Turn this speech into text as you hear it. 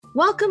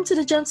Welcome to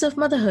the Gems of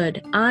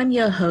Motherhood. I'm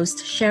your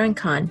host, Sharon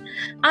Khan.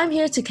 I'm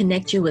here to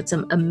connect you with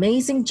some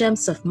amazing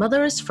gems of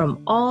mothers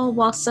from all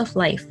walks of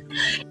life.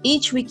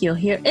 Each week you'll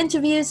hear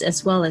interviews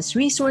as well as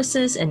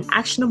resources and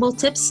actionable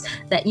tips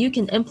that you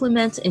can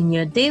implement in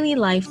your daily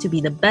life to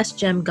be the best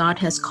gem God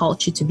has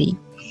called you to be.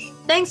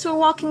 Thanks for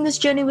walking this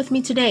journey with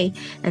me today,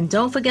 and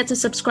don't forget to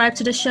subscribe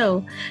to the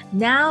show.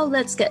 Now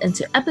let's get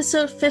into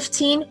episode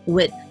 15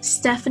 with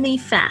Stephanie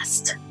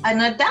Fast. An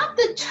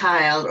adopted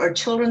child or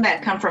children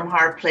that come from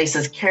hard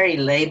places carry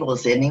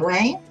labels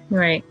anyway.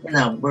 Right.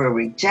 We're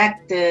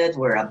rejected,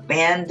 we're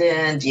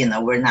abandoned,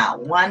 we're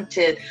not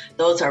wanted.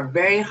 Those are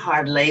very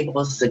hard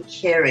labels to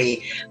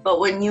carry.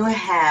 But when you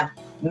have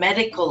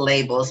medical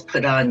labels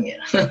put on you,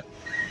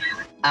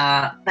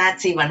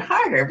 that's even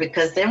harder,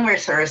 because then we're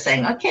sort of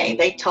saying, okay,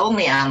 they told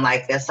me I'm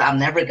like this, so I'm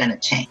never going to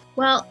change.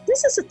 Well,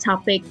 this is a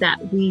topic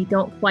that we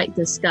don't quite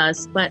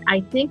discuss, but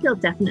I think it'll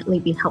definitely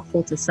be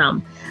helpful to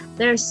some.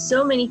 There are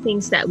so many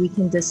things that we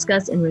can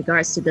discuss in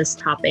regards to this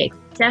topic.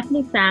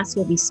 Stephanie Fast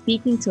will be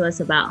speaking to us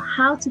about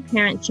how to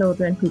parent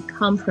children who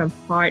come from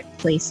hard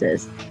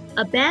places.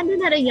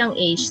 Abandoned at a young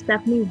age,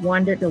 Stephanie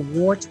wandered the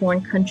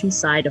war-torn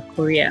countryside of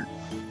Korea.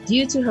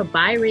 Due to her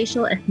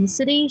biracial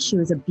ethnicity, she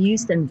was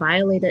abused and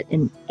violated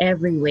in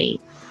every way.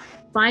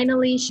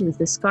 Finally, she was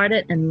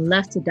discarded and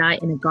left to die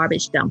in a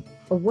garbage dump.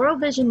 A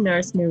World Vision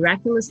nurse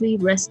miraculously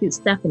rescued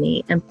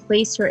Stephanie and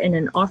placed her in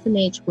an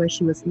orphanage where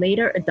she was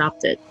later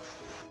adopted.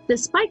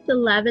 Despite the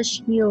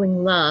lavish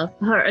healing love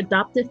her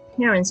adoptive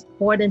parents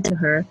poured into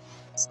her,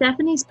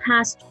 Stephanie's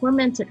past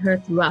tormented her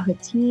throughout her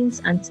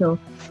teens until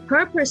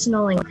her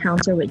personal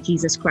encounter with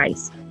Jesus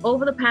Christ.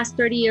 Over the past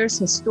 30 years,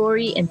 her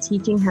story and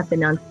teaching have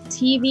been on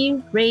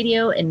TV,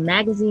 radio, and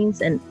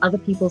magazines and other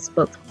people's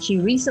books. She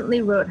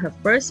recently wrote her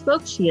first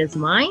book, She Is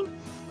Mine.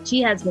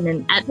 She has been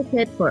an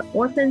advocate for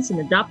orphans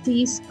and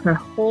adoptees her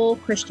whole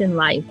Christian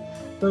life,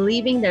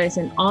 believing there is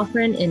an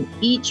orphan in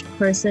each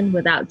person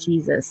without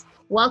Jesus.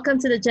 Welcome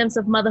to the Gems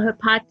of Motherhood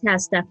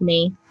podcast,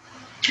 Stephanie.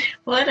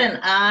 What an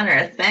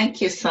honor. Thank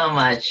you so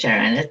much,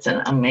 Sharon. It's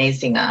an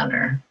amazing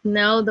honor.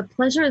 No, the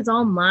pleasure is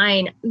all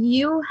mine.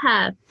 You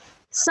have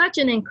such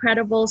an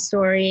incredible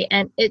story,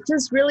 and it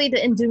just really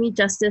didn't do me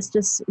justice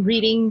just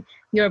reading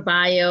your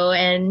bio.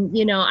 And,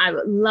 I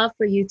would love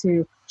for you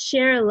to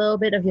share a little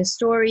bit of your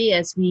story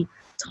as we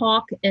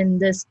talk in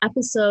this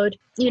episode.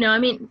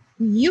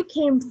 You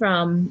came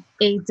from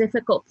a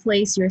difficult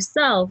place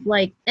yourself,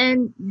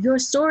 and your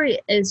story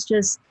is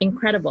just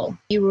incredible.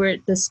 You were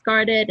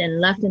discarded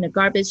and left in a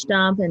garbage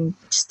dump, and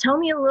just tell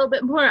me a little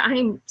bit more.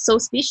 I'm so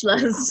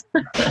speechless.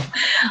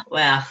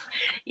 Well,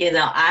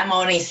 I'm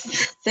only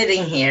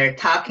sitting here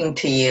talking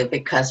to you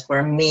because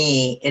for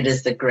me, it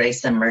is the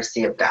grace and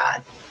mercy of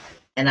God.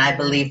 And I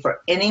believe for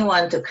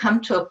anyone to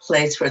come to a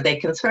place where they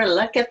can sort of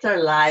look at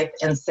their life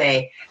and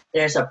say,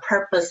 there's a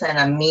purpose and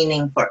a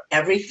meaning for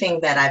everything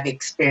that I've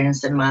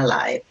experienced in my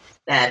life,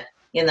 that,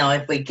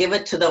 if we give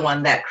it to the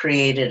one that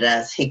created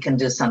us, he can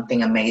do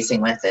something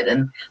amazing with it.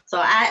 And so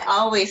I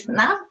always,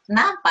 not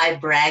by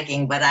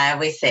bragging, but I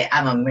always say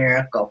I'm a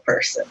miracle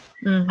person.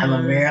 Mm-hmm. I'm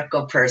a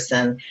miracle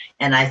person.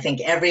 And I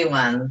think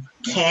everyone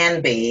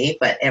can be,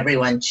 but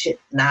everyone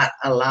not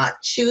a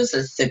lot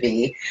chooses to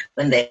be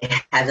when they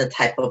have the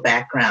type of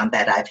background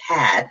that I've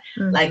had.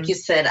 Mm-hmm. Like you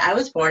said, I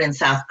was born in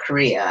South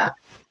Korea.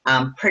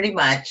 Pretty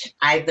much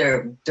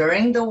either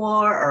during the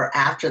war or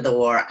after the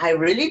war. I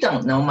really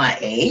don't know my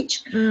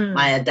age.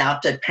 My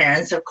adopted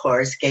parents, of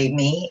course, gave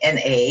me an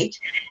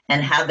age.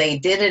 And how they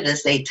did it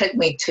is they took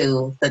me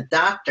to the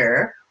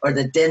doctor or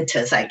the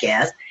dentist, I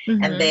guess,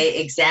 and they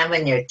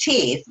examine your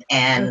teeth.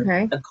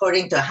 And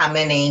according to how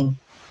many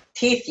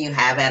teeth you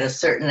have at a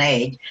certain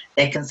age,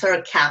 they can sort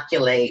of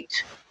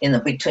calculate,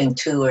 between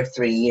 2 or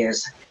 3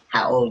 years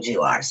how old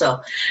you are.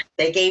 So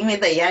they gave me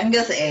the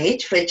youngest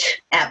age,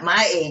 which at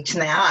my age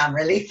now, I'm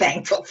really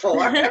thankful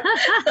for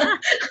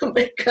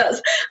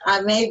because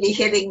I may be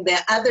hitting the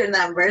other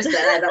numbers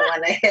that I don't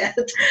want to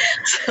hit.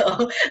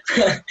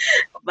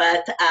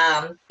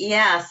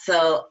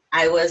 So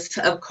I was,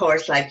 of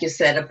course, like you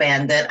said,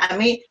 abandoned.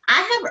 I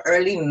have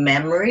early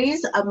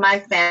memories of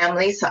my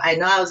family, so I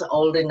know I was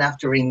old enough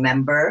to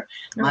remember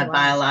my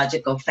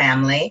biological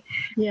family.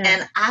 Yeah.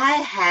 And I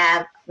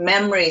have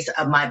memories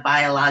of my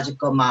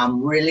biological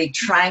mom really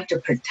trying to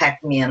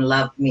protect me and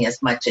love me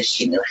as much as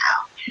she knew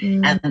how.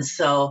 And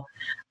so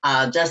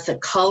just the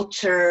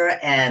culture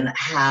and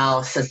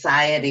how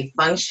society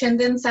functioned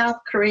in South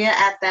Korea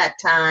at that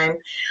time,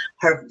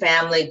 her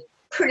family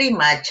pretty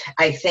much,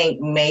 I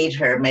think, made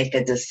her make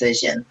a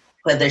decision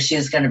whether she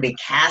was going to be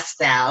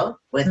cast out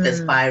with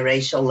this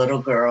biracial little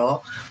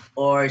girl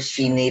or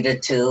she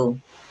needed to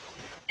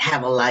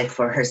have a life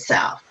for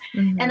herself.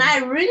 And I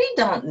really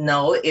don't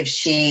know if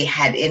she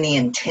had any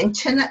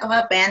intention of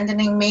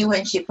abandoning me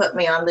when she put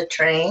me on the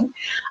train,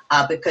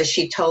 because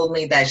she told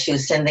me that she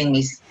was sending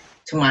me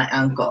to my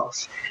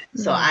uncles.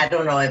 So I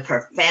don't know if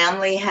her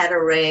family had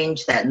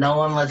arranged that no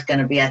one was going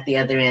to be at the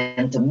other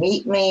end to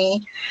meet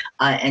me,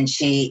 and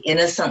she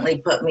innocently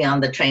put me on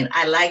the train.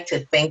 I like to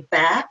think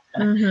that,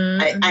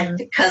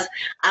 because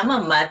I'm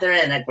a mother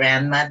and a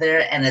grandmother,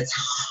 and it's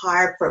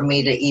hard for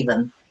me to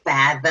even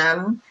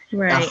fathom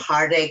the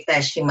heartache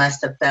that she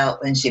must have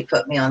felt when she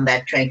put me on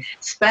that train,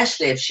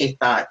 especially if she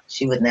thought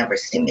she would never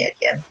see me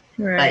again.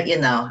 But,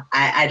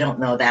 I don't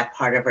know that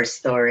part of her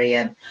story,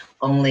 and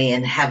only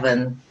in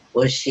heaven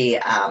was she,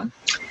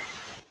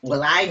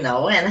 well, I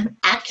know. And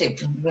actually,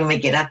 when we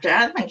get up there, I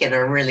don't think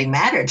it'll really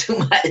matter too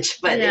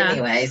much. But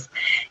anyways,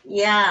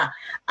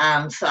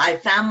 so I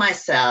found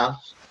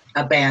myself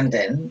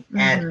abandoned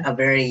at a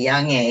very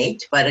young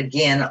age, but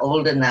again,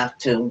 old enough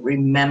to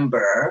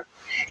remember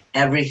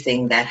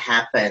everything that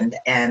happened.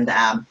 And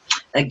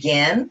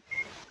again,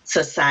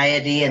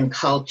 society and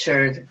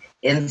culture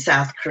in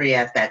South Korea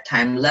at that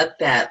time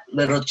looked at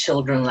little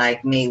children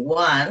like me,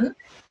 one,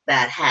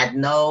 that had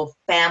no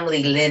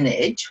family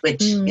lineage,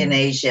 which in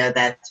Asia,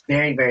 that's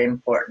very, very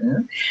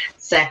important.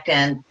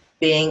 Second,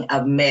 being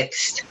a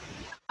mixed.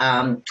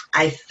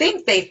 I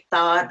think they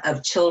thought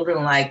of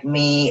children like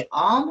me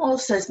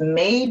almost as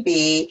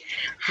maybe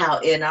how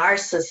in our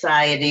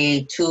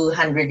society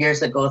 200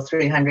 years ago,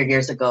 300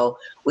 years ago,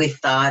 we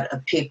thought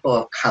of people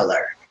of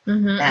color.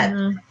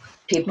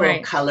 People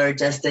of color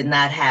just did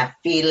not have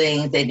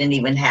feelings. They didn't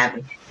even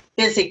have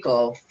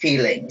physical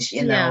feelings,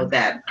 you know,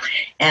 that.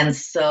 And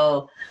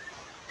so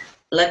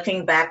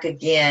looking back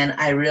again,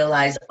 I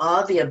realized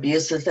all the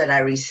abuses that I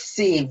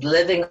received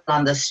living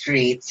on the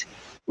streets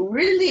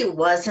really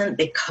wasn't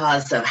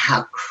because of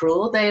how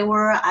cruel they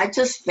were. I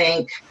just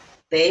think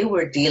they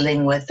were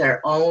dealing with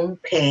their own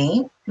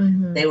pain.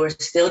 They were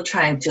still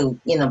trying to,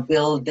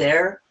 build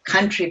their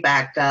country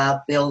back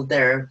up, build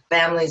their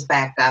families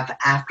back up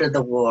after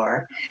the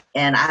war.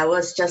 And I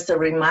was just a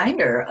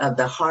reminder of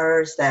the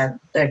horrors that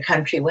their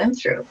country went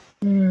through.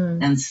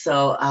 And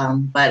so,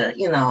 but,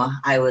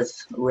 I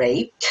was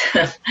raped.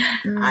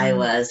 I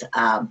was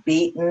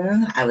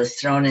beaten. I was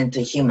thrown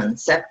into human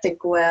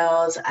septic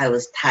wells. I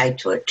was tied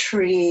to a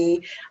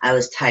tree. I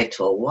was tied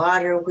to a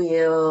water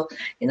wheel.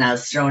 I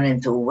was thrown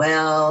into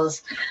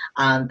wells.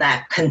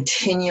 That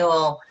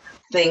continual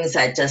things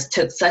that just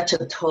took such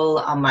a toll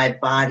on my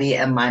body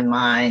and my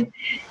mind,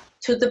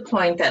 to the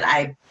point that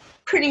I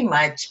pretty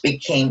much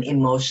became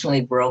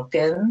emotionally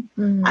broken.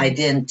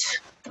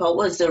 What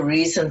was the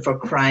reason for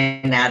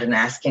crying out and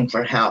asking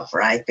for help,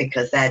 right?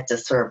 Because that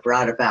just sort of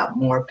brought about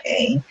more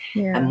pain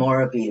and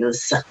more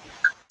abuse.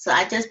 So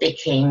I just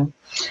became,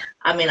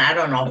 I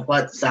don't know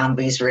what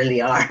zombies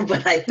really are,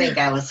 but I think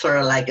I was sort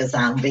of like a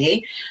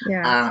zombie.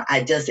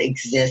 I just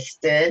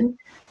existed,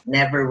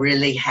 never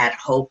really had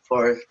hope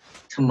for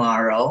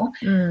tomorrow.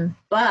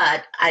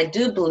 But I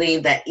do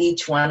believe that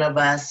each one of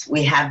us,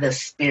 we have the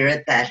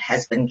spirit that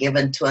has been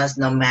given to us,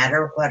 no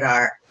matter what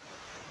our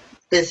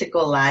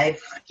physical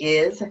life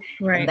is.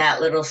 And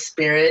that little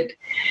spirit,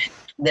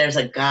 there's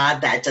a God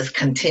that just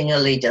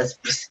continually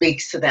just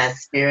speaks to that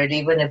spirit,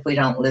 even if we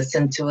don't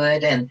listen to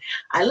it. And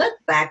I look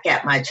back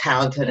at my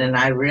childhood and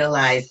I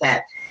realize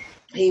that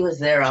he was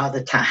there all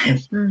the time.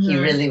 He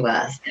really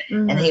was.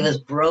 And he was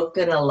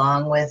broken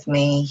along with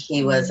me.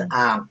 He was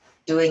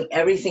doing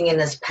everything in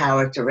his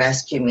power to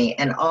rescue me.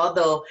 And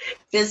although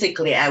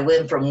physically I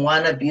went from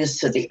one abuse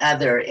to the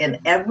other, in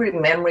every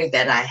memory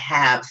that I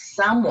have,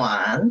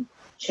 someone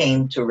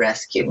came to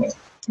rescue me.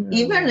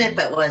 Even if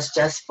it was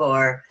just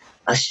for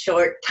a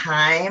short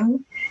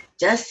time,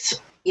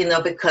 just,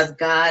 because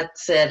God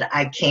said,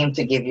 I came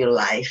to give you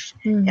life.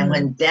 And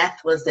when death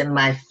was in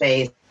my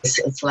face,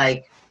 it's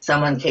like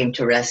someone came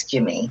to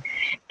rescue me.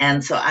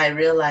 And so I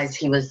realized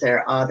he was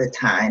there all the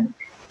time.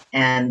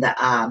 And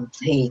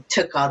he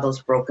took all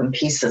those broken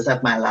pieces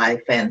of my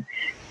life. And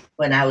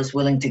when I was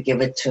willing to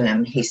give it to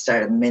him, he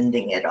started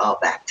mending it all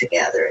back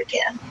together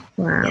again.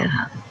 Wow.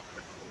 Yeah.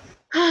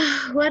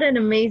 What an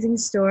amazing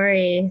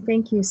story.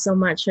 Thank you so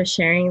much for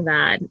sharing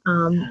that.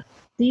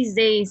 These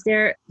days,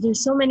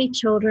 there's so many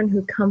children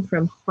who come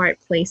from hard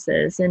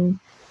places, and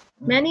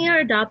many are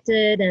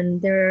adopted,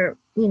 and there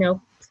are,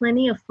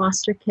 plenty of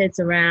foster kids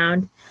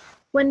around.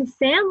 When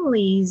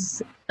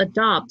families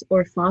adopt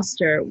or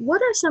foster,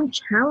 what are some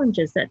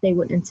challenges that they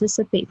would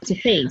anticipate to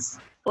face?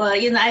 Well,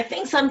 I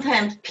think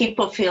sometimes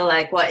people feel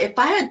like, well, if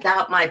I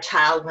adopt my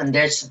child when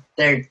there's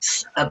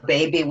a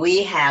baby,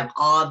 we have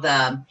all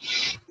the,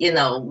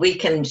 we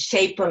can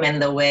shape them in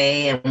the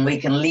way and we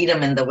can lead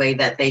them in the way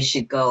that they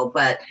should go.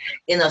 But,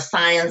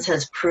 science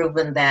has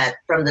proven that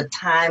from the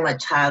time a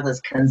child is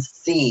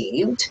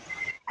conceived,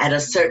 at a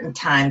certain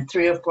time,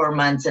 3 or 4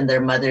 months in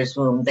their mother's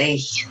womb, they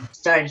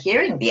start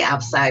hearing the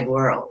outside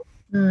world.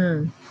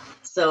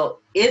 So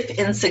if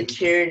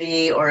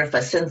insecurity or if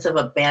a sense of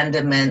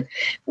abandonment,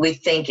 we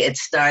think it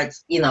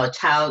starts, a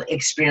child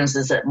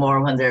experiences it more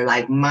when they're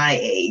like my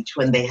age,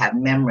 when they have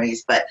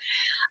memories. But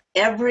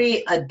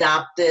every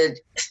adopted,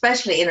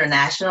 especially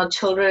international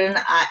children,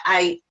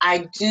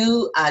 I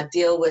do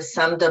deal with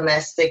some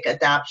domestic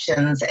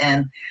adoptions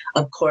and,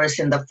 of course,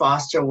 in the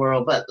foster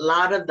world. But a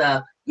lot of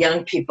the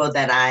young people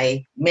that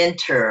I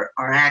mentor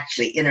are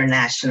actually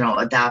international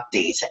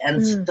adoptees.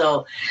 And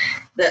so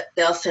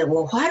they'll say,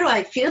 well, why do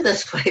I feel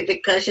this way?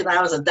 Because,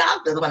 I was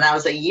adopted when I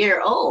was a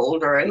year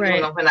old, or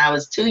when I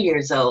was 2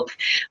 years old.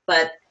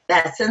 But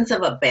that sense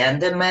of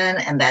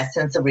abandonment and that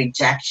sense of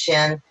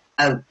rejection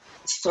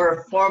sort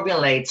of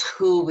formulates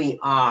who we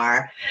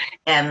are.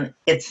 And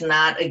it's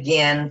not,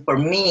 again, for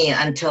me,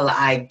 until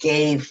I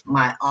gave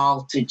my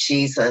all to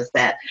Jesus,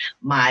 that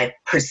my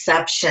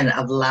perception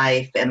of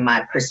life and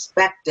my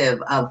perspective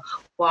of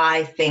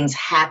why things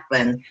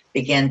happen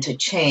began to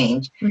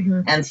change.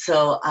 And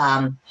so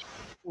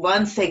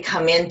once they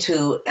come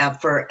into a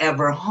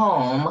forever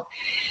home,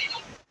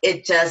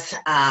 it just,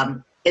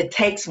 it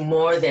takes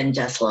more than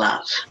just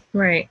love.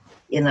 Right.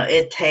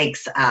 It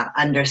takes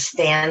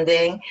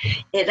understanding.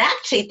 It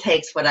actually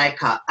takes what I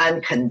call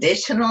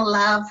unconditional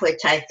love, which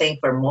I think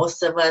for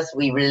most of us,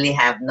 we really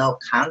have no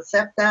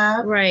concept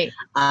of. Right.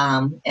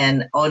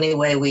 And only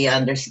way we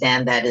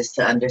understand that is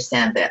to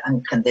understand the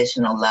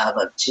unconditional love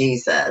of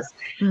Jesus.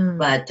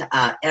 But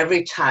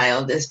every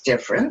child is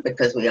different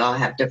because we all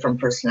have different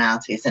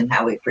personalities and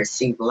how we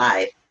perceive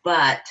life.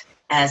 But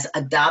as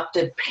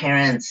adopted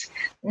parents,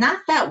 not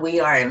that we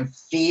are in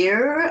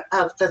fear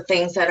of the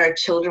things that our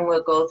children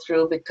will go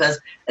through, because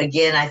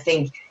again, I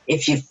think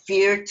if you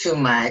fear too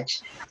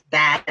much,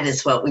 that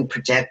is what we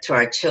project to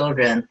our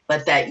children,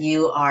 but that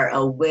you are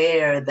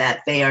aware that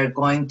they are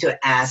going to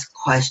ask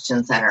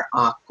questions that are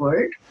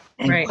awkward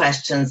and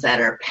questions that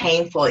are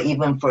painful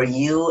even for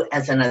you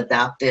as an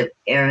adoptive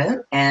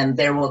parent. And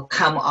there will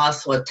come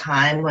also a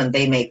time when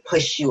they may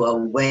push you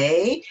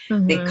away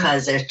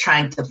because they're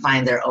trying to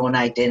find their own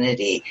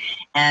identity.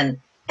 And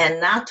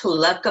not to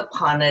look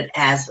upon it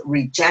as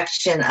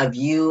rejection of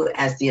you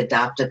as the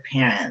adoptive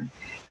parent,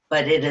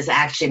 but it is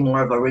actually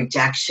more of a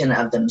rejection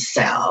of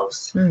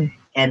themselves.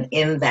 And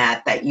in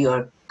that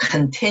you're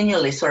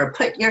continually sort of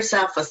put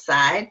yourself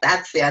aside.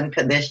 That's the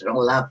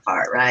unconditional love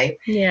part, right?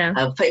 Yeah.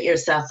 Put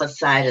yourself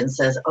aside and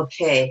says,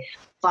 okay,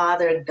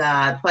 Father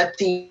God, what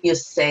do you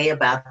say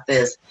about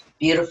this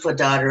beautiful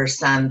daughter or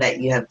son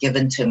that you have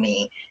given to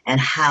me? And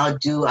how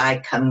do I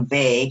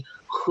convey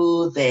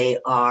who they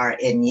are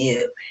in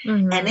you?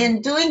 And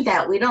in doing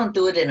that, we don't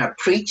do it in a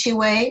preachy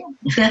way.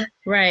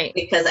 Right.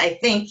 Because I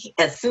think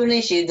as soon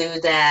as you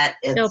do that,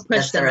 they'll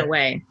push them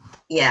away.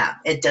 Yeah,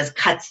 it just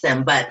cuts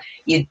them. But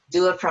you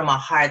do it from a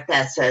heart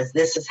that says,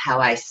 this is how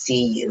I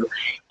see you.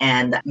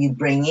 And you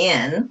bring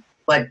in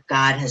what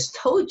God has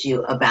told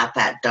you about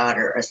that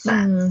daughter or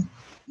son.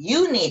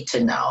 You need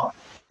to know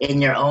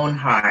in your own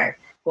heart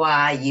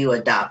why you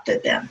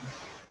adopted them,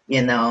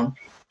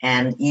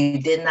 and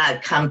you did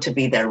not come to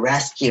be their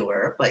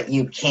rescuer, but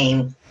you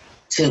came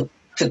to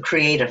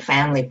create a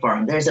family for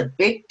them. There's a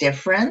big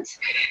difference.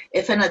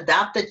 If an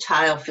adopted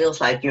child feels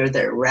like you're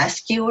their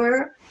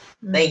rescuer,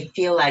 they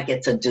feel like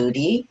it's a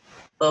duty.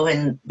 But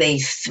when they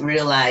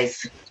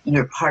realize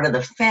you're part of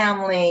the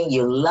family,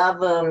 you love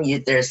them,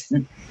 there's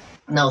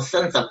no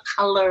sense of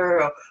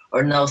color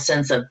or no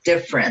sense of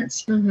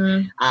difference,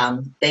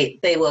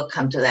 they will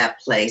come to that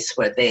place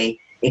where they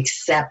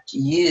accept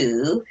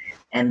you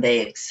and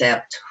they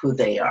accept who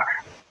they are.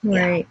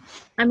 Right. Yeah.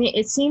 I mean,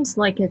 it seems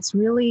like it's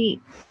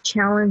really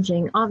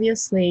challenging.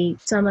 Obviously,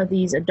 some of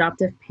these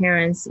adoptive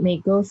parents may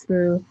go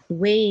through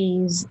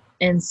waves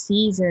and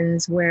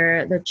seasons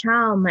where the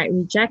child might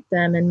reject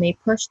them and may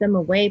push them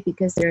away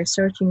because they're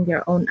searching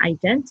their own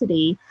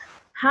identity.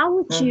 How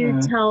would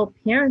you tell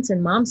parents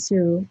and moms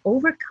to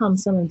overcome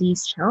some of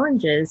these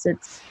challenges?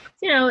 It's,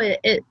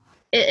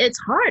 it's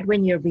hard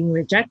when you're being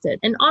rejected.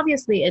 And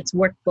obviously it's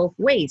worked both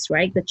ways,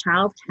 right? The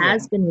child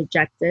has been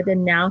rejected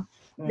and now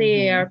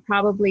they are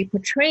probably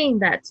portraying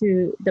that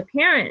to the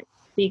parent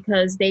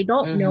because they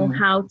don't know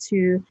how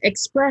to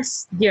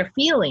express their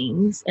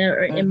feelings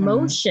or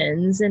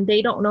emotions, and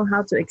they don't know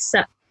how to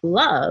accept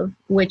love,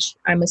 which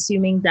I'm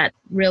assuming that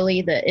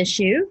really the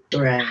issue.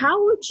 Right.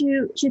 How would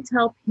you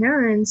tell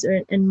parents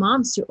and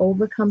moms to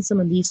overcome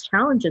some of these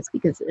challenges?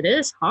 Because it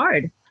is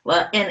hard.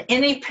 Well, in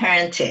any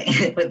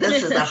parenting, but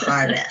this is the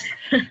hardest,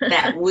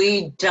 that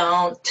we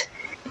don't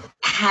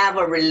have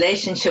a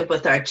relationship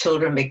with our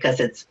children because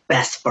it's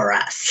best for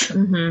us,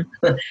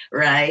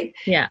 right?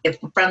 Yeah. If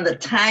from the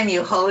time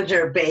you hold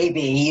your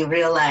baby, you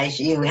realize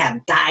you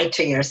have died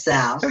to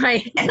yourself,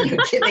 right, and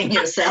you're giving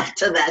yourself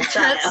to that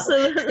child.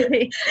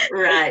 Absolutely.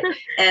 Right.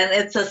 And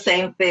it's the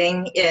same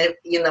thing,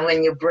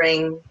 when you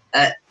bring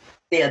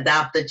the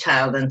adopted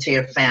child into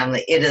your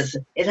family. It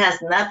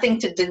has nothing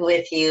to do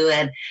with you,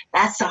 and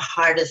that's the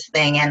hardest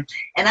thing. And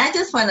I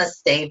just want to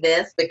say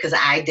this because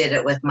I did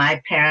it with my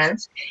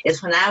parents,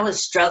 is when I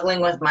was struggling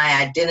with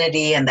my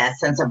identity and that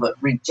sense of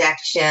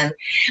rejection,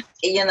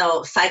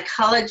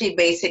 psychology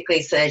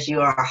basically says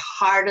you are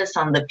hardest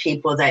on the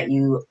people that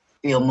you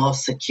feel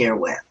most secure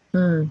with.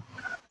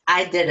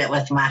 I did it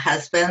with my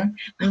husband.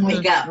 When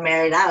we got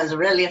married, I was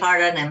really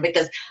hard on him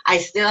because I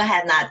still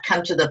had not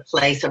come to the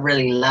place of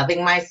really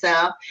loving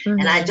myself.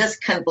 And I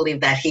just couldn't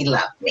believe that he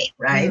loved me,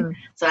 right?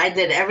 So I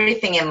did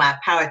everything in my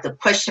power to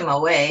push him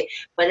away.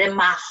 But in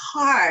my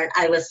heart,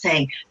 I was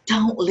saying,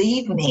 don't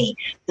leave me.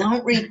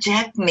 Don't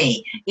reject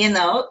me.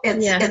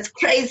 It's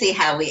crazy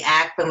how we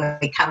act when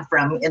we come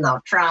from,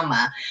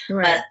 trauma.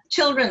 Right. But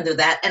children do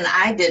that. And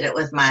I did it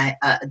with my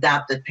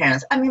adopted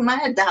parents. I mean, my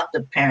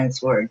adopted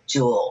parents were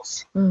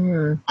jewels.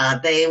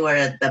 They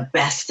were the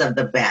best of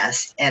the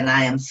best. And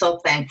I am so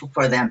thankful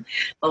for them.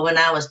 But when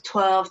I was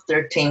 12,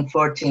 13,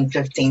 14,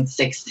 15,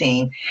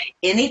 16,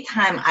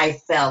 anytime I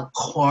felt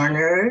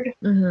cornered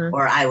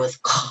or I was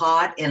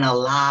caught in a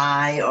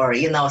lie or,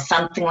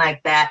 something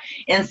like that,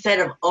 instead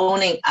of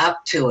owning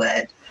up to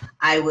it,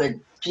 I would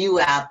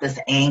spew out this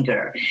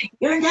anger.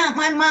 You're not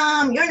my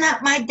mom. You're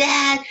not my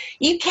dad.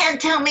 You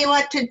can't tell me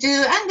what to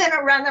do. I'm going to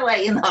run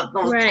away.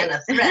 Those kind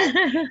of threats.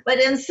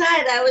 But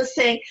inside I was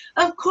saying,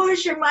 of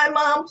course you're my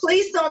mom.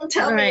 Please don't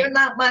tell me you're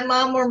not my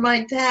mom or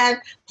my dad.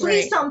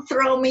 Please don't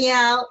throw me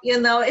out.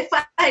 If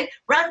I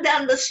run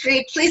down the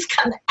street, please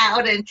come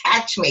out and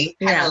catch me,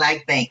 kind of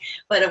like thing.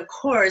 But of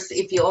course,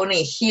 if you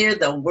only hear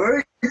the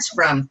words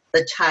from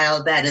the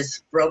child that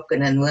is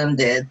broken and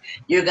wounded,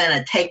 you're going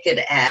to take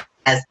it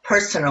as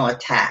personal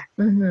attack,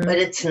 but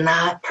it's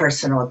not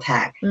personal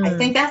attack. I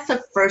think that's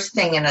the first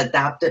thing an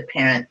adopted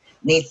parent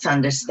needs to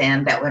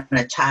understand, that when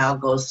a child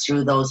goes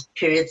through those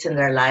periods in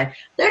their life,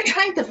 they're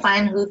trying to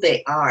find who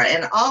they are,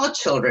 and all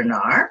children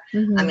are.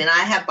 I mean,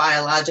 I have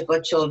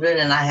biological children,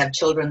 and I have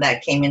children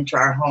that came into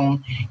our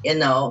home,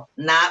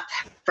 not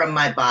from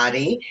my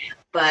body,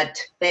 but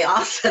they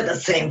all said the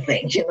same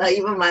thing.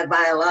 Even my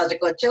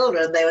biological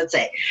children, they would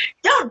say,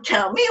 don't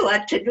tell me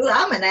what to do.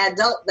 I'm an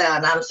adult now.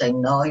 And I'm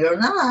saying, no, you're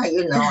not.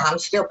 I'm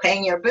still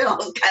paying your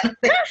bills, kind of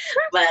thing.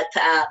 But,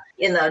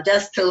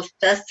 just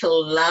to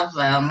love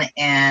them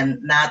and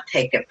not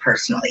take it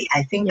personally.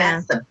 I think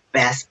that's the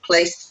best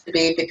place to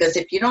be, because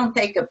if you don't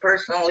take it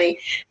personally,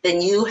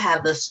 then you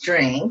have the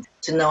strength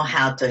to know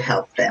how to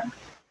help them.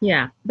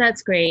 Yeah,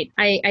 that's great.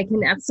 I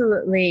can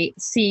absolutely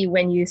see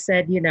when you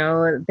said,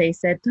 they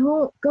said,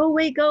 don't go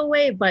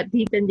away. But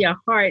deep in their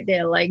heart,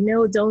 they're like,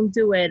 no, don't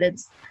do it.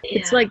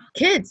 It's like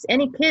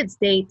any kids,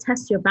 they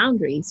test your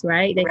boundaries,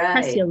 right? They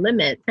test your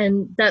limit.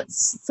 And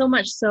that's so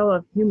much so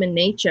of human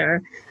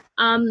nature.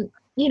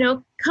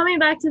 Coming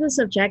back to the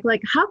subject,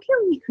 like, how can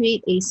we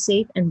create a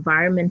safe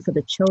environment for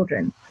the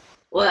children?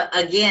 Well,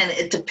 again,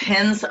 it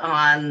depends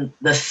on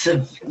the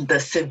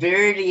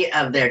severity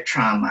of their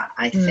trauma,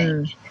 I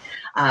think.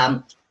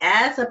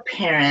 As a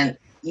parent,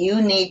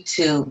 you need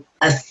to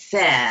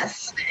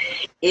assess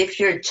if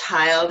your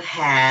child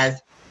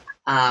has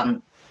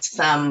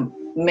some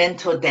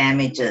mental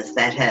damages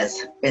that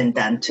has been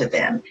done to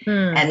them.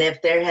 And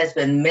if there has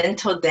been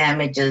mental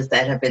damages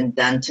that have been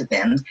done to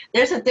them,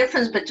 there's a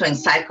difference between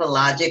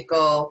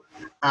psychological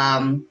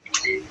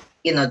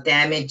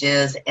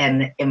damages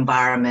and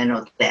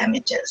environmental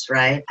damages,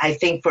 right? I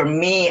think for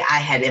me, I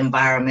had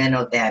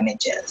environmental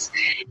damages.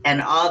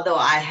 And although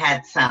I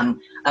had some,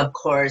 of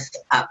course,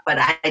 but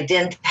I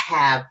didn't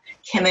have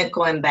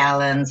chemical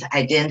imbalance.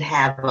 I didn't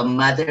have a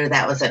mother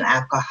that was an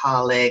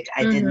alcoholic.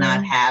 I did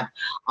not have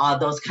all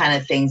those kind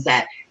of things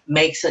that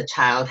makes a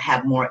child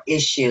have more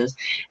issues.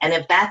 And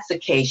if that's the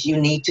case, you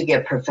need to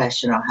get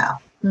professional help.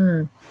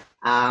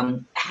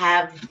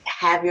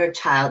 Have your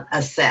child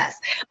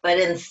assessed. But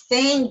in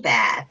saying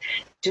that,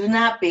 do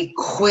not be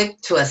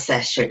quick to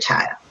assess your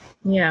child.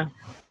 Yeah.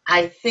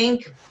 I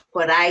think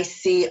what I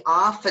see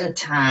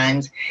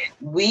oftentimes,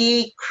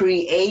 we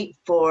create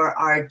for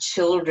our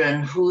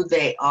children who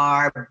they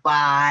are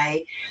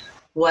by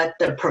what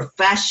the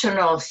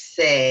professionals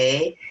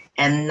say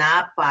and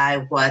not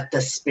by what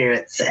the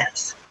spirit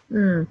says.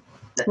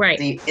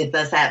 Right.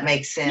 Does that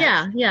make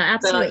sense? Yeah,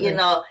 absolutely.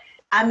 So,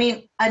 I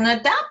mean, an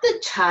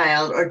adopted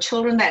child or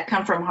children that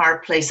come from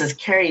hard places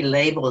carry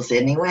labels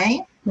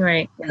anyway.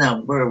 Right.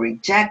 We're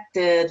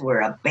rejected,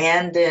 we're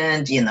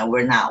abandoned,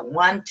 we're not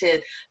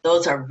wanted.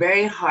 Those are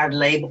very hard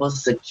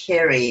labels to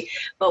carry.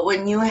 But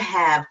when you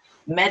have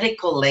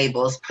medical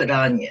labels put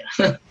on you,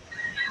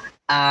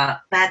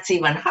 that's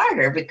even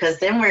harder, because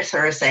then we're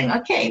sort of saying,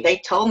 okay, they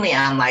told me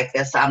I'm like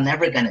this, so I'm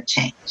never going to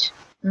change.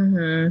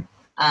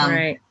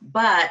 Right.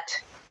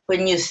 But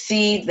when you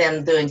see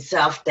them doing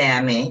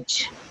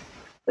self-damage,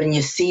 when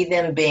you see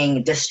them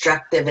being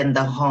destructive in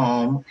the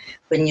home,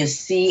 when you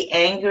see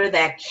anger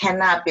that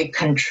cannot be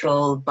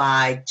controlled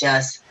by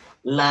just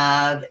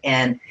love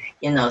and,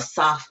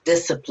 soft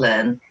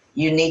discipline,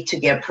 you need to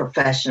get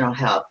professional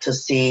help to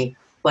see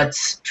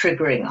what's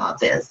triggering all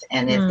this,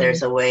 and if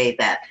there's a way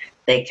that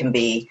they can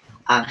be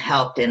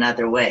helped in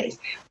other ways.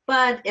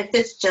 But if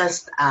it's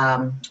just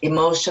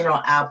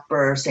emotional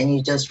outbursts and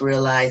you just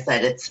realize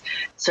that it's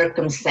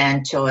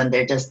circumstantial and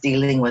they're just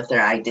dealing with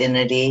their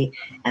identity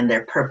and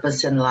their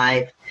purpose in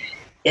life,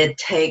 it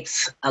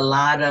takes a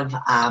lot of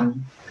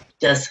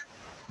just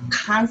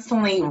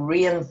constantly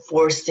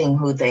reinforcing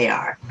who they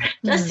are.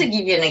 Just to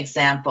give you an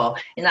example,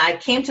 I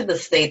came to the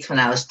States when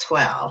I was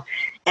 12.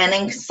 And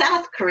in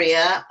South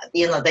Korea,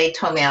 they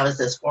told me I was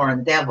this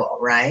foreign devil,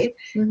 right?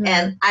 Mm-hmm.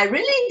 And I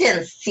really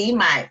didn't see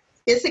my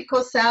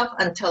physical self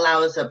until I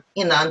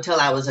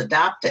was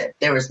adopted.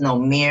 There was no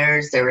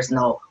mirrors, there was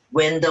no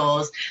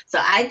windows, so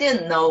I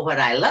didn't know what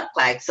I looked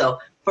like. So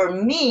for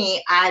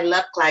me, I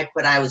looked like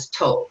what I was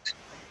told,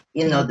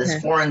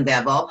 this foreign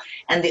devil.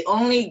 And the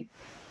only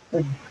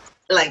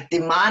like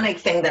demonic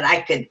thing that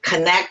I could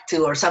connect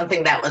to, or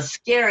something that was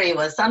scary,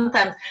 was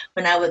sometimes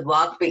when I would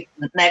walk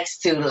next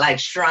to like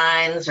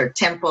shrines or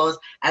temples,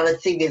 I would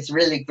see these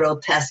really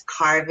grotesque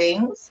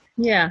carvings.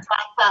 Yeah. So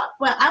I thought,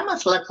 well, I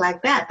must look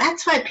like that.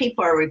 That's why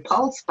people are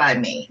repulsed by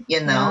me,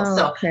 Oh,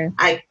 So okay.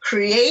 I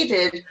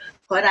created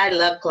what I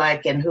looked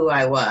like and who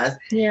I was.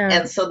 Yeah.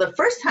 And so the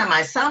first time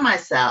I saw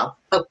myself,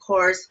 of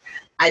course,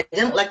 I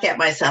didn't look at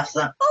myself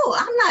and say, oh,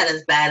 I'm not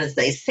as bad as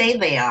they say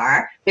they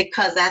are,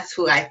 because that's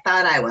who I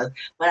thought I was.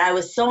 But I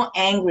was so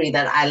angry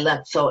that I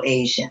looked so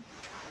Asian.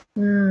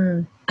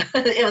 Mm.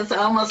 It was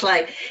almost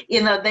like,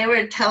 they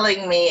were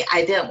telling me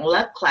I didn't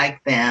look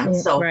like them.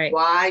 So Right.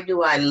 why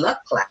do I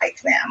look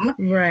like them?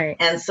 Right.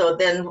 And so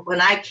then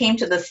when I came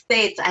to the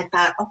States, I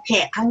thought,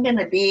 okay, I'm going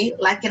to be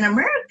like an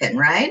American,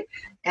 right?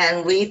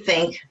 And we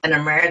think an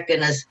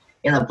American is,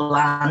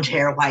 blonde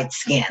hair, white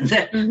skin,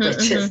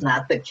 which is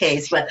not the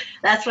case. But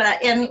that's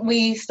and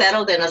we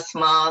settled in a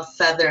small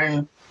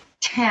southern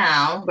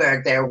town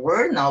where there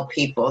were no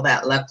people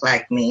that looked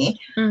like me.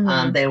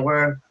 There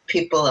were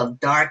people of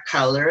dark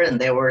color,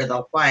 and there were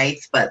the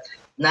whites, but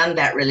none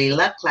that really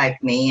looked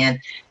like me.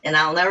 And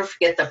I'll never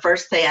forget the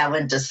first day I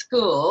went to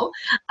school,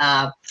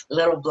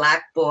 little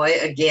black boy,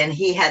 again,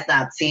 he had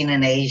not seen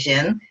an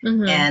Asian,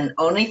 and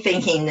only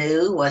thing he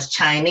knew was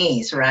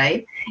Chinese,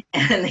 right?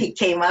 And he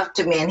came up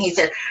to me and he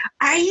said,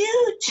 "Are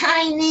you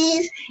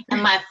Chinese?"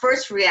 And my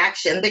first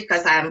reaction,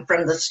 because I'm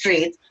from the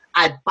streets,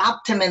 I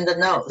bopped him in the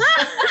nose.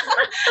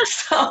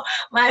 So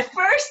my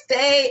first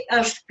day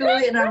of school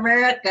in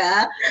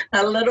America,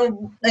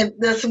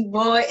 this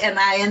boy and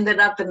I ended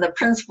up in the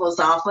principal's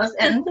office.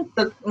 And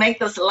to make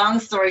this long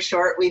story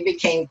short, we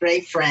became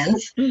great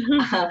friends.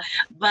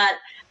 But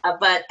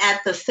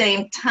at the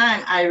same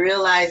time, I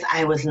realized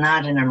I was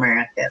not an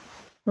American.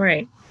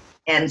 Right.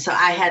 And so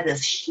I had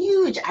this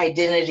huge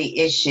identity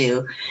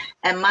issue.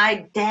 And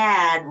my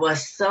dad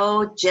was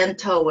so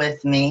gentle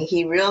with me.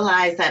 He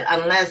realized that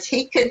unless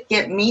he could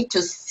get me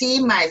to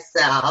see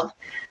myself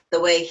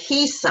the way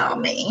he saw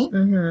me,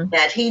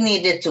 that he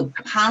needed to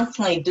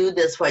constantly do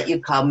this, what you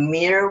call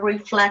mirror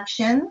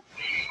reflection.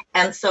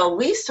 And so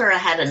we sort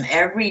of had an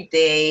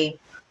everyday,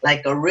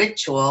 like a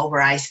ritual,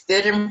 where I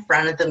stood in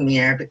front of the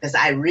mirror because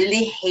I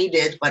really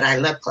hated what I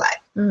looked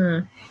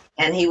like.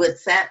 And he would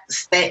set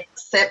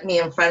me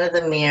in front of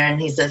the mirror and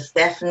he said,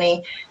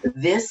 "Stephanie,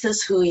 this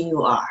is who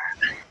you are.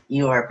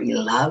 You are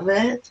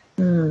beloved.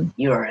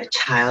 You are a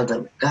child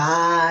of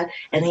God."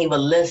 And he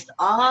would list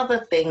all the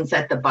things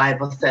that the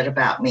Bible said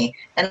about me.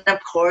 And of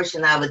course,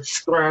 I would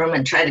squirm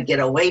and try to get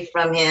away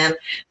from him.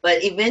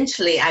 But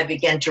eventually I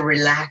began to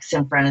relax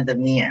in front of the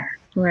mirror.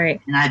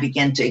 Right. And I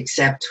began to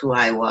accept who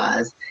I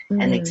was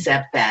and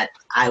accept that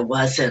I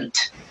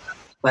wasn't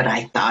what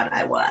I thought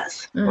I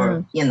was,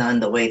 or, in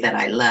the way that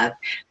I looked.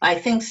 I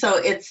think so.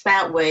 It's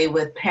that way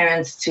with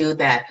parents too,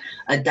 that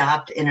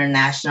adopt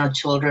international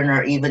children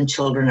or even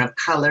children of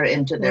color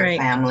into their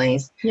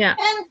families. Yeah.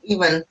 And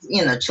even,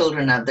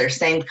 children of their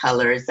same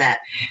color, is that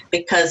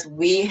because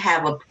we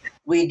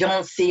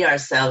don't see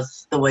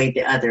ourselves the way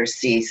the others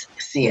see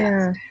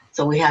us.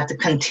 So we have to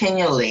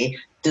continually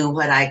do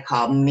what I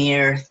call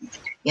mirror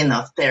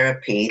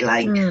therapy.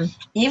 Like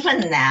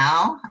even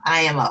now, I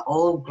am an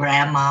old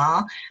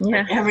grandma.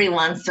 But every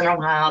once in a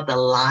while, the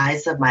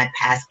lies of my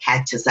past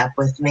catches up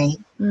with me.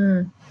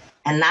 And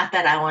not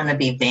that I want to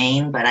be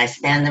vain, but I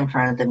stand in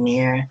front of the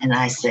mirror and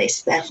I say,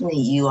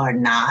 "Stephanie, you are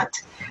not."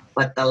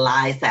 But the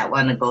lies that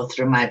want to go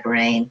through my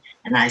brain,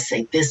 and I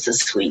say, "This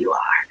is who you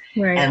are."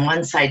 Right. And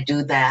once I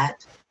do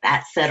that,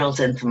 that settles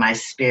into my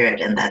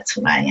spirit, and that's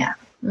who I am.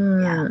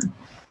 Yeah.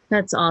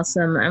 That's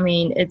awesome. I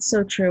mean, it's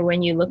so true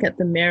when you look at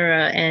the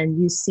mirror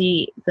and you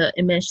see the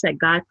image that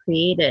God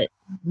created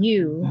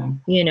you,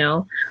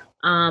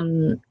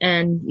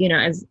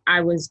 as I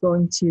was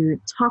going to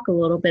talk a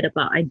little bit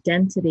about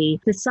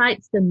identity,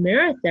 besides the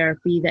mirror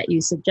therapy that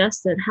you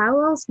suggested, how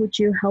else would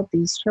you help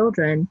these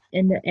children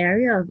in the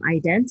area of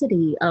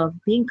identity, of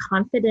being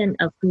confident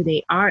of who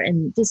they are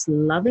and just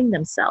loving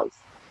themselves?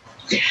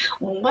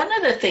 One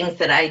of the things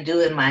that I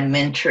do in my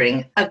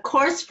mentoring, of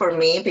course, for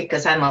me,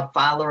 because I'm a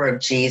follower of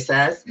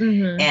Jesus,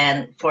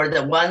 and for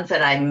the ones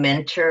that I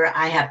mentor,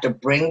 I have to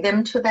bring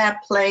them to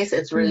that place.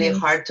 It's really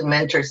hard to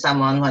mentor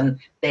someone when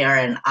they are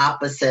in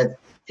opposite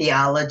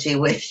theology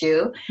with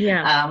you.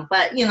 Yeah.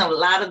 But, a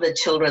lot of the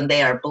children,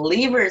 they are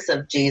believers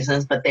of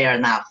Jesus, but they are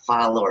not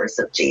followers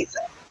of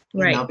Jesus.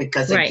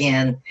 Because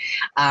again,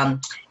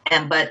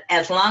 but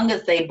as long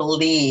as they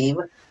believe,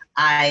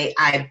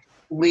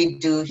 we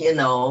do,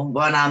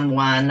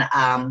 one-on-one,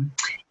 and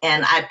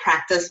I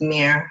practice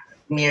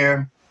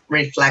mirror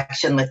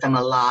reflection with them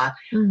a lot.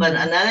 But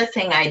another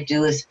thing I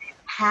do is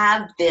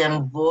have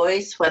them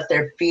voice what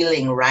they're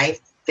feeling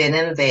right fit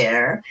in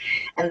there.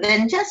 And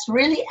then just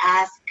really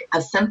ask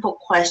a simple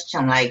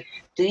question like,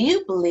 do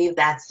you believe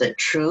that's the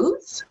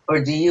truth or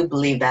do you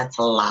believe that's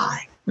a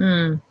lie?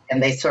 Mm.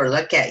 And they sort of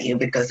look at you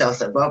because they'll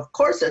say, well, of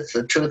course it's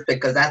the truth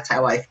because that's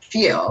how I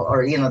feel,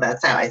 or,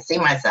 that's how I see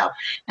myself.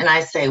 And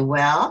I say,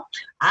 well,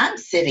 I'm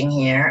sitting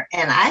here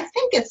and I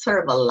think it's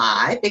sort of a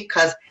lie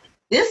because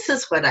this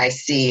is what I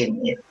see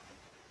in you.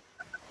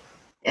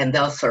 And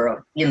they'll sort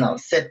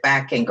of, sit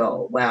back and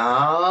go,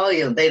 well,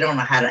 they don't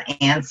know how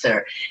to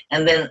answer.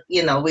 And then,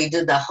 we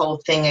do the whole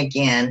thing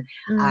again.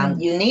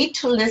 You need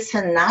to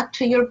listen not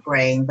to your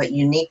brain, but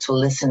you need to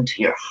listen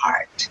to your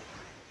heart.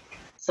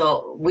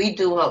 So we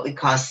do what we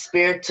call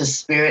spirit to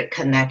spirit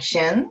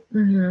connection,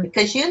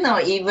 because,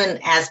 even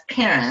as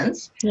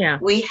parents,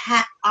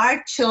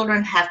 our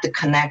children have to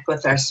connect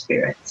with our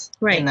spirits.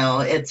 Right.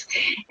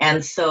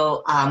 And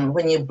so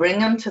when you bring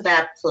them to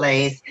that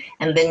place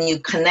and then you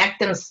connect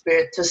them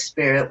spirit to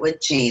spirit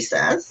with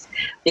Jesus,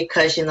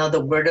 because, the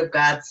word of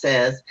God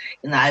says,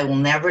 I will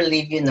never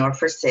leave you nor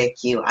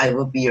forsake you. I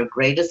will be your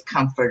greatest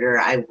comforter.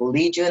 I will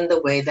lead you in the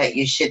way that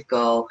you should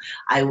go.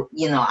 I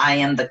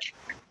am the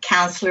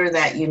counselor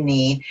that you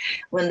need.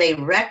 When they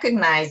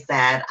recognize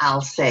that, I'll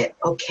say,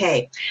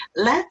 okay,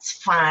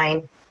 let's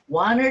find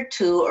 1 or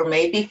 2 or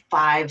maybe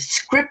 5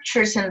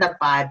 scriptures in the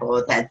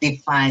Bible that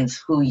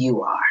defines who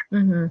you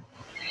are.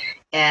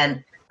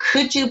 And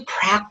could you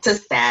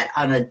practice that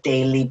on a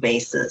daily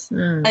basis?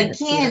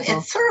 Again,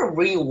 it's sort of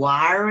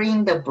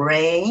rewiring the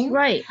brain.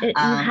 Right. You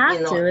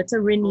have to. It's a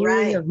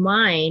renewing of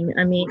mind.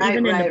 I mean,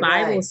 even in the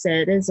Bible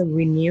said it is a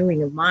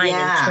renewing of mind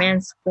and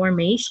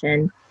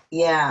transformation.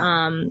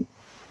 Yeah.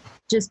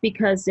 Just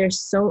because there's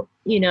so,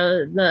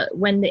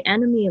 when the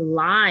enemy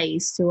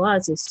lies to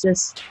us, it's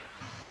just,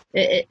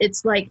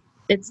 it's like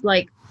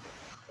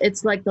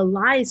the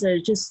lies are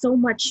just so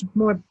much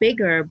more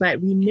bigger, but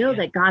we know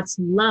that God's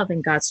love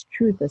and God's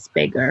truth is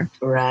bigger.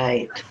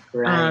 Right.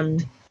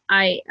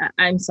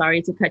 I'm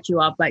sorry to cut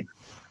you off, but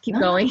keep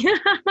going.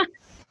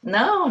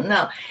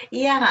 No.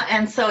 Yeah.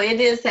 And so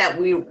it is that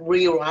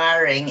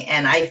rewiring.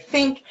 And I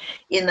think,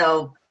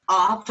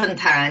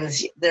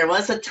 oftentimes there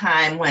was a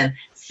time when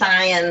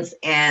science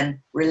and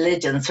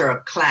religion sort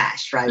of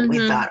clashed, right?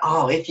 We thought,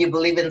 if you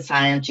believe in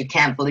science, you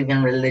can't believe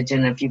in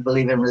religion if you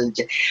believe in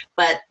religion.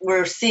 But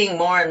we're seeing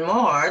more and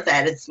more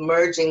that it's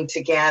merging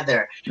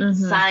together.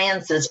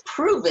 Science is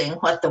proving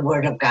what the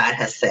Word of God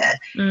has said.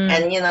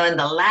 And, in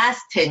the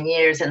last 10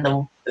 years in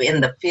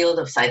the field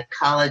of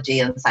psychology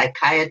and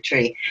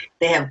psychiatry,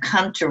 they have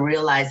come to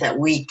realize that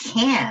we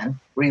can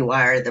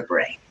rewire the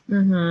brain.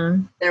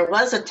 There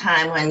was a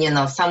time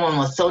when, someone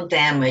was so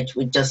damaged,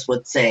 we just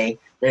would say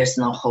there's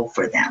no hope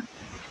for them.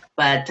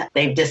 But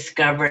they've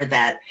discovered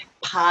that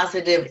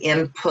positive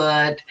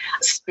input,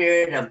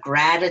 spirit of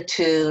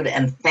gratitude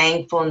and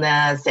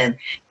thankfulness, and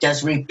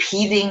just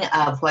repeating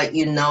of what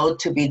you know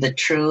to be the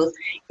truth,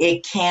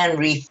 it can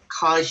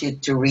cause you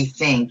to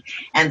rethink.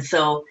 And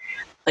so,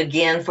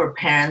 again, for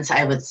parents,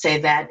 I would say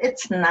that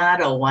it's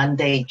not a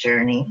one-day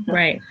journey.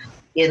 Right.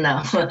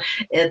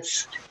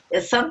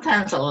 It's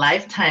sometimes a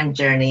lifetime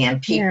journey,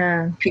 and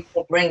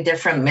people bring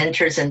different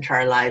mentors into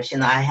our lives.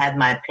 I had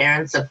my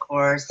parents, of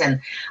course,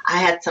 and I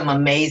had some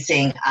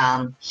amazing,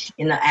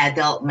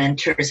 adult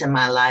mentors in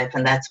my life.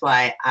 And that's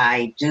why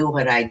I do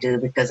what I do,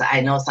 because I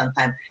know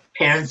sometimes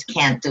parents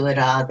can't do it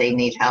all. They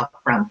need help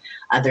from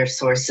other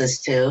sources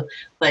too.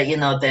 But,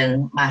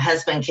 then my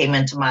husband came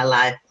into my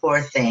life, poor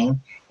thing.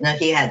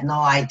 He had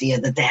no idea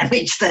the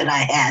damage that I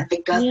had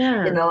because,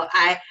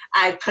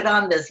 I put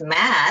on this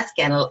mask,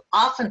 and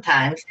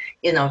oftentimes,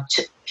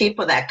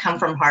 people that come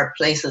from hard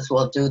places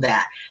will do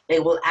that. They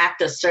will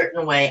act a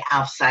certain way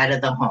outside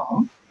of the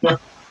home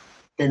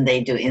than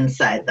they do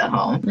inside the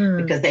home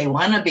because they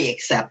want to be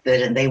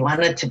accepted and they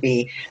want it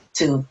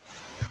to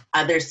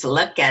others to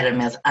look at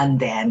him as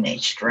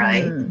undamaged,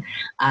 right?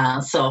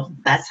 So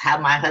that's how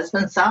my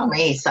husband saw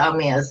me. He saw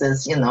me as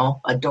this,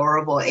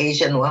 adorable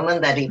Asian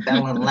woman that he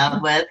fell in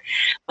love with.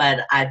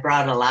 But I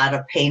brought a lot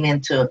of pain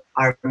into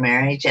our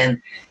marriage,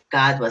 and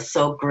God was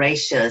so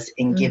gracious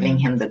in giving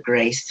him the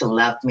grace to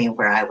love me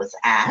where I was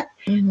at,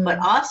 but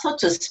also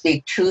to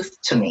speak truth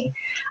to me.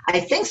 I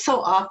think so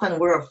often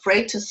we're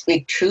afraid to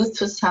speak truth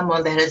to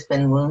someone that has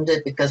been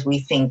wounded because we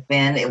think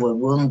then it will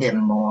wound them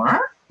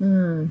more.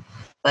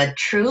 But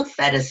truth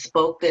that is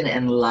spoken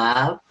in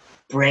love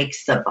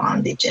breaks the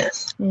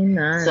bondages.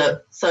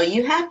 So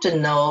you have to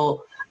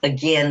know,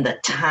 again, the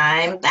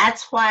time.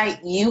 That's why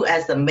you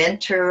as a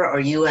mentor or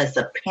you as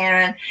a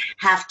parent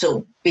have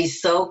to be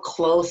so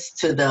close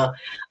to the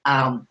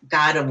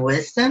God of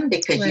wisdom,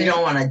 because you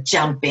don't want to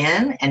jump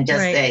in and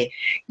just say,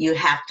 you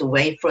have to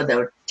wait for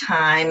the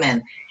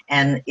time.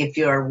 And if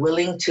you're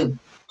willing to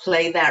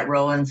play that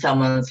role in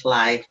someone's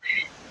life,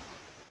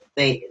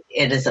 it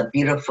is a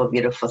beautiful,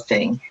 beautiful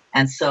thing.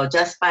 And so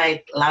just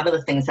by a lot of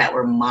the things that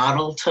were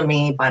modeled to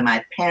me by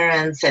my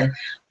parents and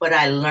what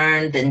I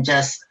learned in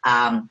just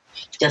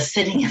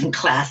sitting in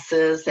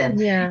classes and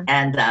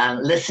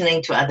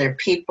listening to other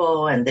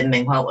people, and then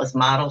what was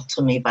modeled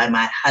to me by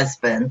my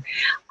husband,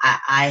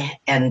 I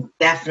and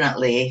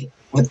definitely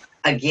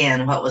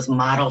again, what was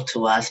modeled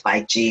to us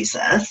by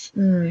Jesus,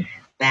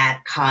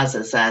 that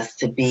causes us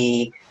to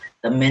be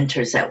the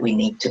mentors that we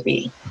need to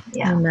be.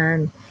 Yeah.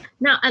 Amen.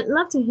 Now, I'd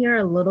love to hear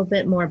a little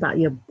bit more about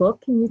your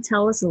book. Can you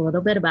tell us a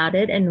little bit about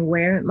it and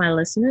where my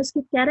listeners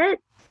could get it?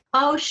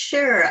 Oh,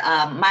 sure.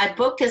 My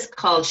book is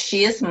called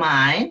She Is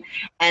Mine,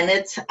 and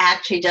it's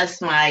actually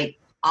just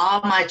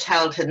all my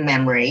childhood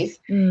memories.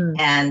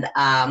 And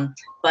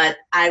but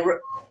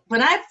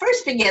when I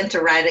first began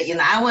to write it,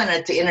 I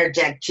wanted to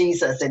interject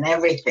Jesus in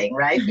everything,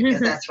 right?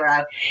 Because that's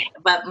where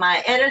but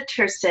my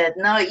editor said,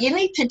 no, you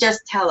need to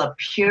just tell a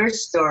pure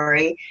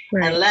story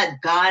and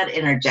let God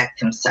interject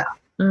himself.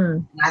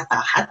 And I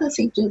thought, how does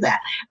he do that?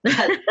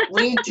 But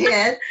we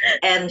did.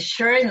 And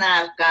sure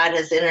enough, God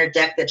has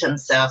interjected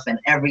himself in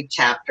every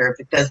chapter,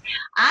 because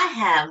I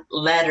have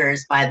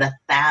letters by the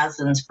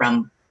thousands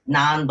from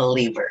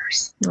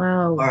non-believers.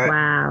 Oh,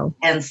 wow.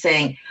 And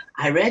saying,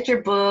 I read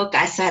your book.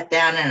 I sat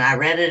down and I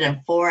read it in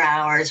 4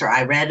 hours, or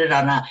I read it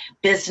on a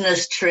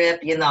business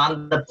trip,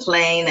 on the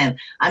plane. And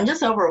I'm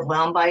just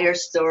overwhelmed by your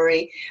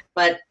story.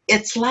 But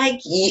it's like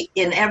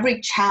in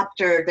every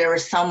chapter, there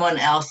was someone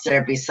else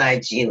there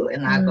besides you.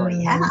 And I go,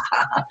 yeah,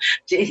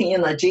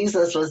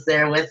 Jesus was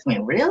there with me.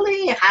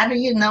 Really? How do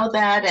you know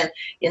that? And,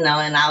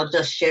 and I'll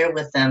just share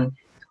with them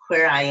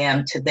where I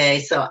am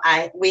today. So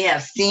we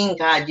have seen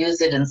God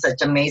use it in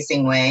such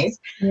amazing ways.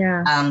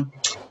 Yeah.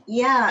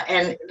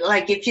 And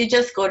like, if you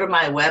just go to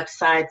my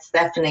website,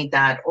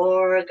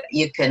 stephanie.org,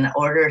 you can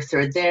order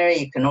through there.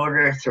 You can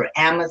order through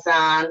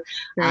Amazon.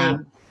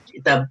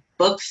 The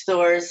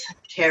bookstores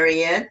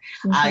carry it.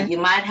 You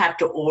might have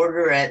to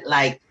order it,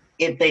 like,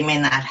 if they may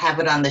not have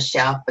it on the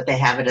shelf, but they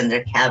have it in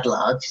their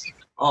catalogs.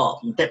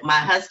 Oh, my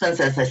husband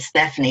says it's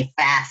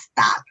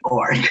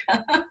stephaniefast.org.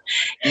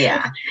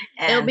 Yeah.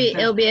 And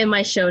it'll be in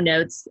my show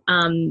notes.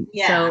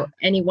 So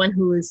anyone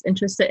who is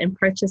interested in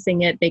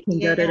purchasing it, they can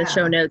go to the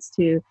show notes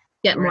to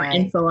get more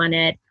info on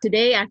it.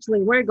 Today,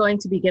 actually, we're going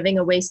to be giving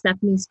away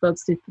Stephanie's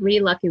books to 3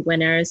 lucky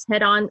winners.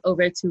 Head on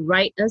over to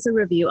Write Us a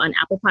Review on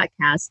Apple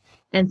Podcasts,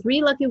 and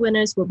 3 lucky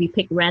winners will be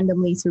picked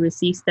randomly to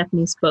receive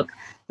Stephanie's book.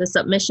 The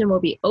submission will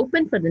be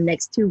open for the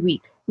next 2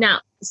 weeks.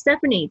 Now,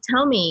 Stephanie,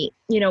 tell me,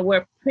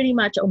 we're pretty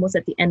much almost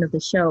at the end of the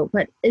show,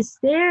 but is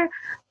there,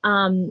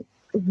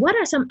 what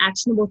are some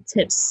actionable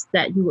tips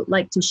that you would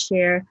like to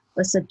share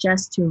or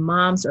suggest to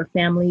moms or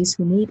families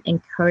who need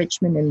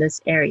encouragement in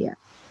this area?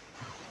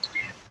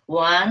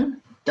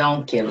 1,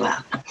 don't give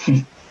up.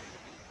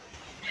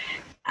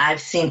 I've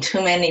seen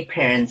too many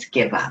parents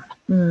give up.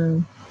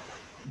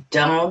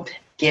 Don't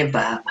give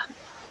up.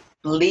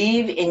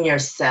 Believe in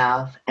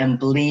yourself and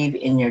believe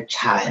in your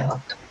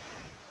child.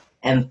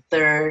 And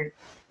 3rd,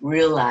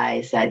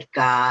 realize that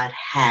God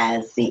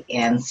has the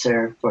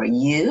answer for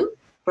you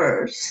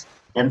first,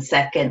 and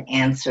 2nd,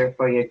 answer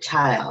for your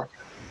child.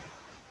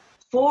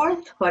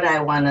 4th, what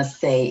I want to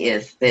say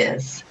is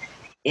this,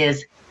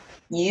 is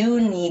you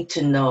need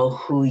to know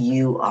who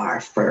you are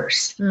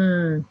first.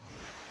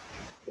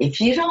 If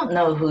you don't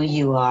know who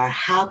you are,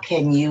 how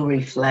can you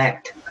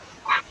reflect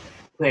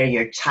where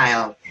your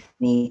child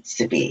needs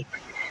to be?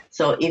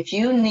 So if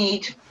you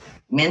need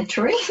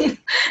mentoring,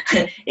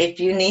 if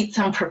you need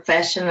some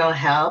professional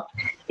help,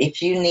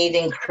 if you need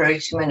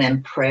encouragement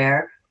and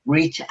prayer,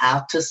 reach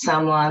out to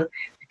someone,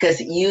 because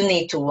you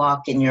need to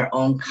walk in your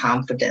own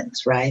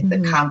confidence, right?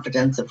 The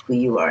confidence of who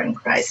you are in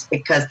Christ.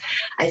 Because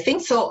I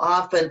think so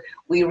often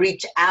we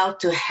reach out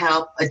to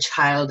help a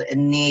child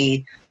in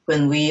need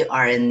when we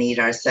are in need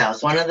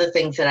ourselves. One of the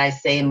things that I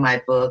say in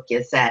my book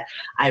is that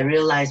I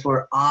realize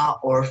we're all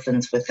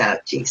orphans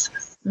without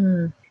Jesus.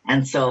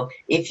 And so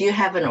if you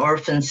have an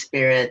orphan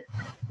spirit,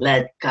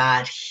 let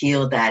God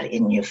heal that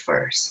in you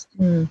first.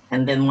 And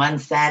then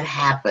once that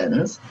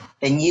happens,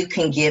 then you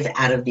can give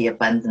out of the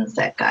abundance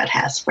that God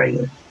has for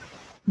you.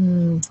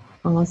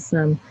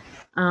 Awesome.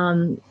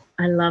 I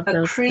love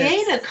those.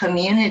 Create a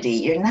community.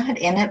 You're not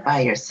in it by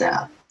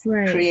yourself.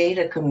 Right. Create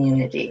a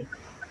community.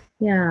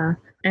 Yeah.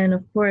 And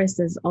of course,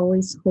 there's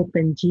always hope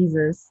in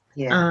Jesus.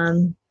 Yes.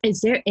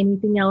 Is there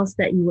anything else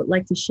that you would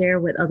like to share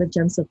with other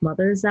Gems of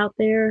Mothers out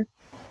there?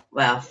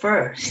 Well,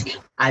 first,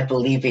 I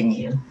believe in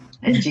you,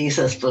 and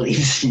Jesus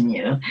believes in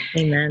you.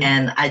 Amen.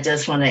 And I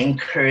just want to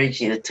encourage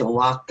you to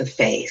walk the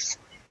faith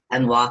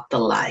and walk the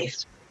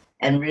life,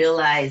 and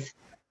realize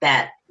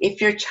that if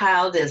your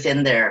child is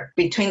in there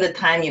between the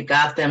time you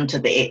got them to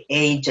the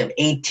age of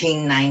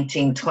 18,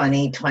 19,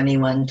 20,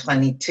 21,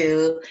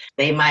 22,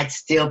 they might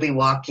still be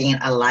walking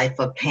a life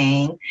of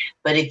pain.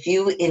 But if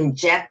you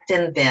inject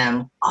in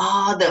them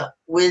all the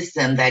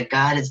wisdom that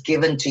God has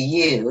given to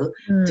you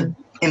to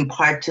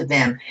impart to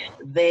them,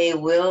 they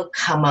will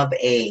come of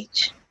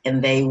age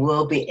and they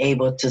will be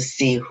able to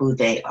see who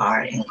they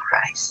are in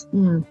Christ.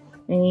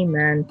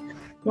 Amen.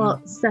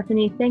 Well,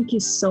 Stephanie, thank you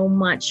so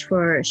much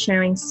for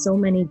sharing so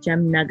many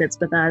gem nuggets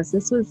with us.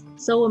 This was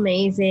so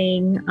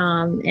amazing.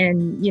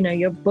 And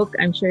your book,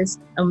 I'm sure, is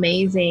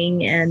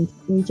amazing. And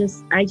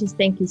I just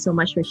thank you so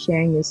much for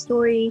sharing your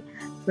story,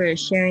 for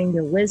sharing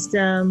your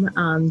wisdom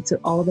to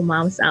all the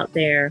moms out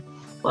there.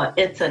 Well,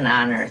 it's an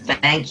honor.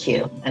 Thank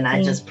you. And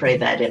I just pray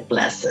that it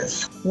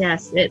blesses.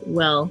 Yes, it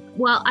will.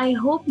 Well, I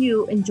hope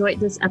you enjoyed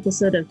this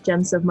episode of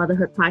Gems of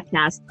Motherhood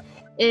podcast.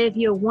 If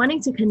you're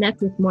wanting to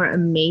connect with more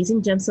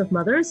amazing Gems of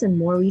Mothers and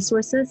more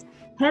resources,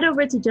 head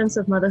over to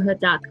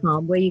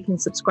gemsofmotherhood.com where you can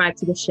subscribe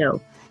to the show.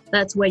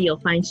 That's where you'll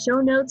find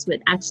show notes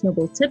with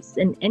actionable tips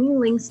and any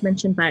links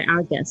mentioned by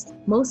our guests.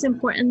 Most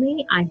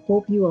importantly, I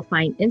hope you will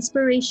find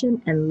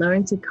inspiration and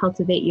learn to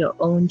cultivate your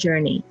own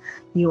journey.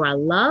 You are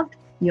loved.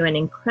 You're an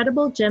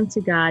incredible gem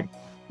to God.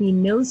 He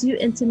knows you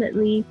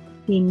intimately.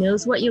 He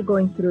knows what you're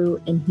going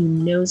through, and He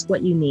knows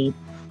what you need.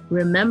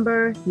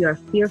 Remember, you're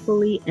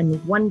fearfully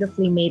and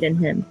wonderfully made in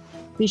Him.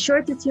 Be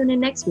sure to tune in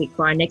next week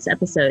for our next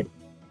episode.